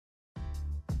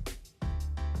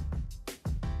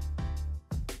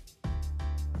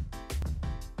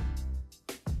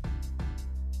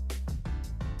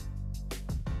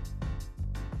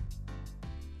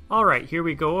Alright, here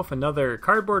we go with another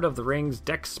Cardboard of the Rings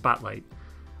deck spotlight.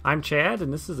 I'm Chad,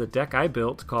 and this is a deck I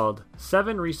built called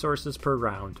 7 Resources Per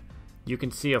Round. You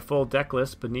can see a full deck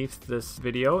list beneath this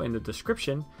video in the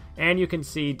description, and you can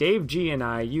see Dave G and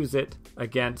I use it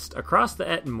against Across the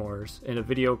Ettenmoors in a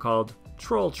video called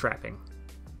Troll Trapping.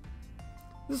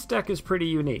 This deck is pretty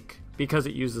unique, because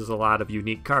it uses a lot of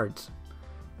unique cards.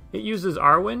 It uses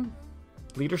Arwen,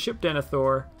 Leadership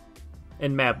Denethor,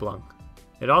 and Mablung.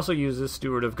 It also uses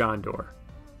Steward of Gondor,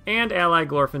 and Ally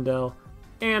Glorfindel,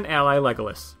 and Ally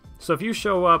Legolas. So if you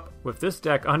show up with this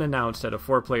deck unannounced at a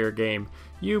 4-player game,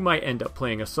 you might end up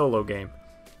playing a solo game.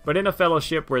 But in a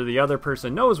fellowship where the other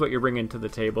person knows what you're bringing to the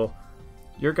table,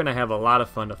 you're going to have a lot of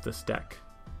fun with this deck.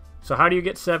 So how do you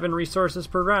get 7 resources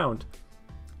per round?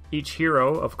 Each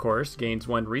hero, of course, gains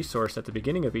 1 resource at the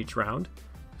beginning of each round.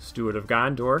 Steward of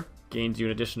Gondor gains you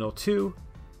an additional 2.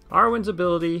 Arwen's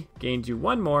ability gains you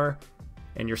 1 more,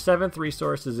 and your 7th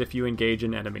resource is if you engage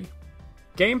an enemy.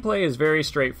 Gameplay is very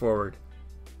straightforward.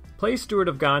 Play Steward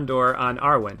of Gondor on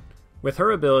Arwen. With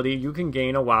her ability, you can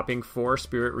gain a whopping 4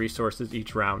 spirit resources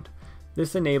each round.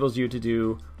 This enables you to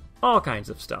do all kinds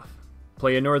of stuff.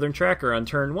 Play a Northern Tracker on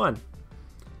turn 1.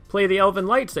 Play the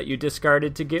Elven-Lights that you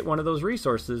discarded to get one of those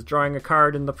resources, drawing a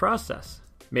card in the process.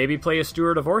 Maybe play a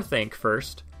Steward of Orthanc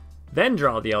first, then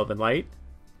draw the Elven-Light.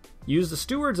 Use the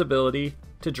Steward's ability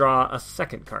to draw a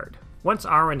second card. Once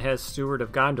Arwen has Steward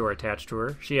of Gondor attached to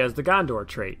her, she has the Gondor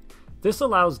trait. This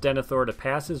allows Denethor to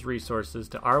pass his resources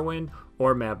to Arwen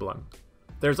or Mablung.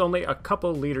 There's only a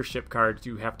couple leadership cards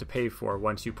you have to pay for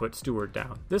once you put Steward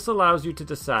down. This allows you to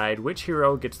decide which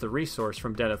hero gets the resource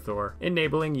from Denethor,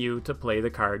 enabling you to play the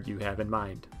card you have in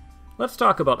mind. Let's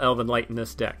talk about Elven-Light in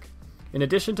this deck. In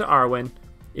addition to Arwen,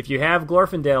 if you have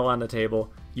Glorfindel on the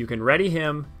table, you can ready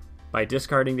him by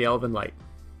discarding the Elven-Light.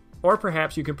 Or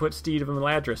perhaps you can put Steed of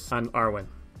Maladris on Arwen.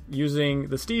 Using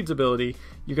the Steed's ability,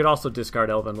 you could also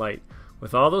discard Elven-Light.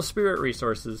 With all those spirit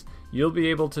resources, you'll be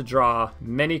able to draw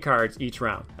many cards each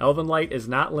round. Elven-Light is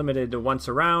not limited to once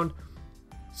a round,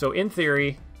 so in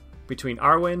theory, between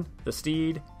Arwen, the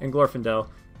Steed, and Glorfindel,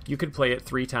 you could play it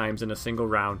 3 times in a single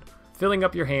round, filling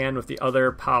up your hand with the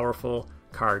other powerful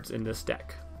cards in this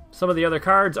deck. Some of the other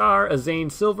cards are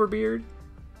Azane Silverbeard,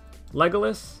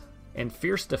 Legolas, and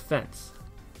Fierce Defense.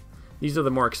 These are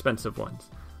the more expensive ones.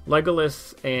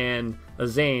 Legolas and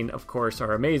Azane, of course,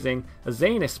 are amazing.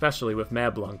 Azane especially with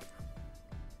Mablung.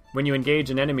 When you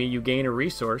engage an enemy, you gain a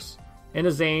resource, and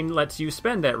Azane lets you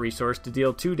spend that resource to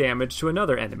deal 2 damage to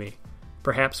another enemy.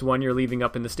 Perhaps one you're leaving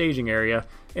up in the staging area,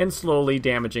 and slowly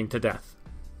damaging to death.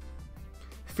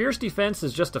 Fierce Defense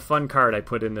is just a fun card I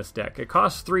put in this deck. It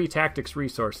costs 3 tactics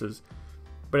resources,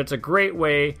 but it's a great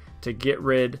way to get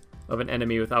rid of an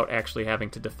enemy without actually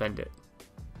having to defend it.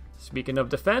 Speaking of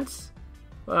defense,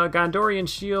 Gondorian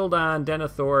Shield on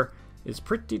Denethor is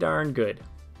pretty darn good.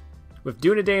 With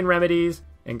Dunedain Remedies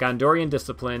and Gondorian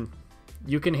Discipline,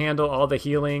 you can handle all the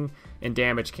healing and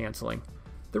damage canceling.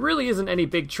 There really isn't any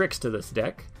big tricks to this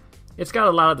deck. It's got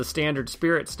a lot of the standard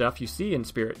spirit stuff you see in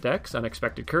spirit decks: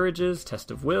 Unexpected Courages,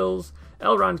 Test of Wills,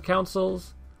 Elrond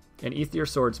Councils, and Aether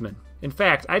Swordsman. In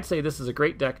fact, I'd say this is a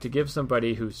great deck to give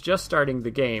somebody who's just starting the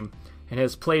game and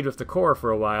has played with the core for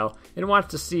a while and wants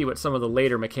to see what some of the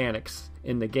later mechanics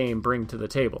in the game bring to the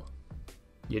table.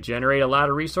 You generate a lot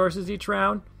of resources each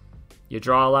round, you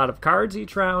draw a lot of cards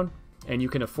each round, and you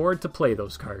can afford to play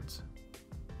those cards.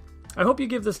 I hope you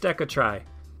give this deck a try.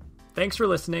 Thanks for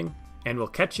listening, and we'll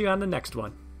catch you on the next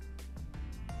one.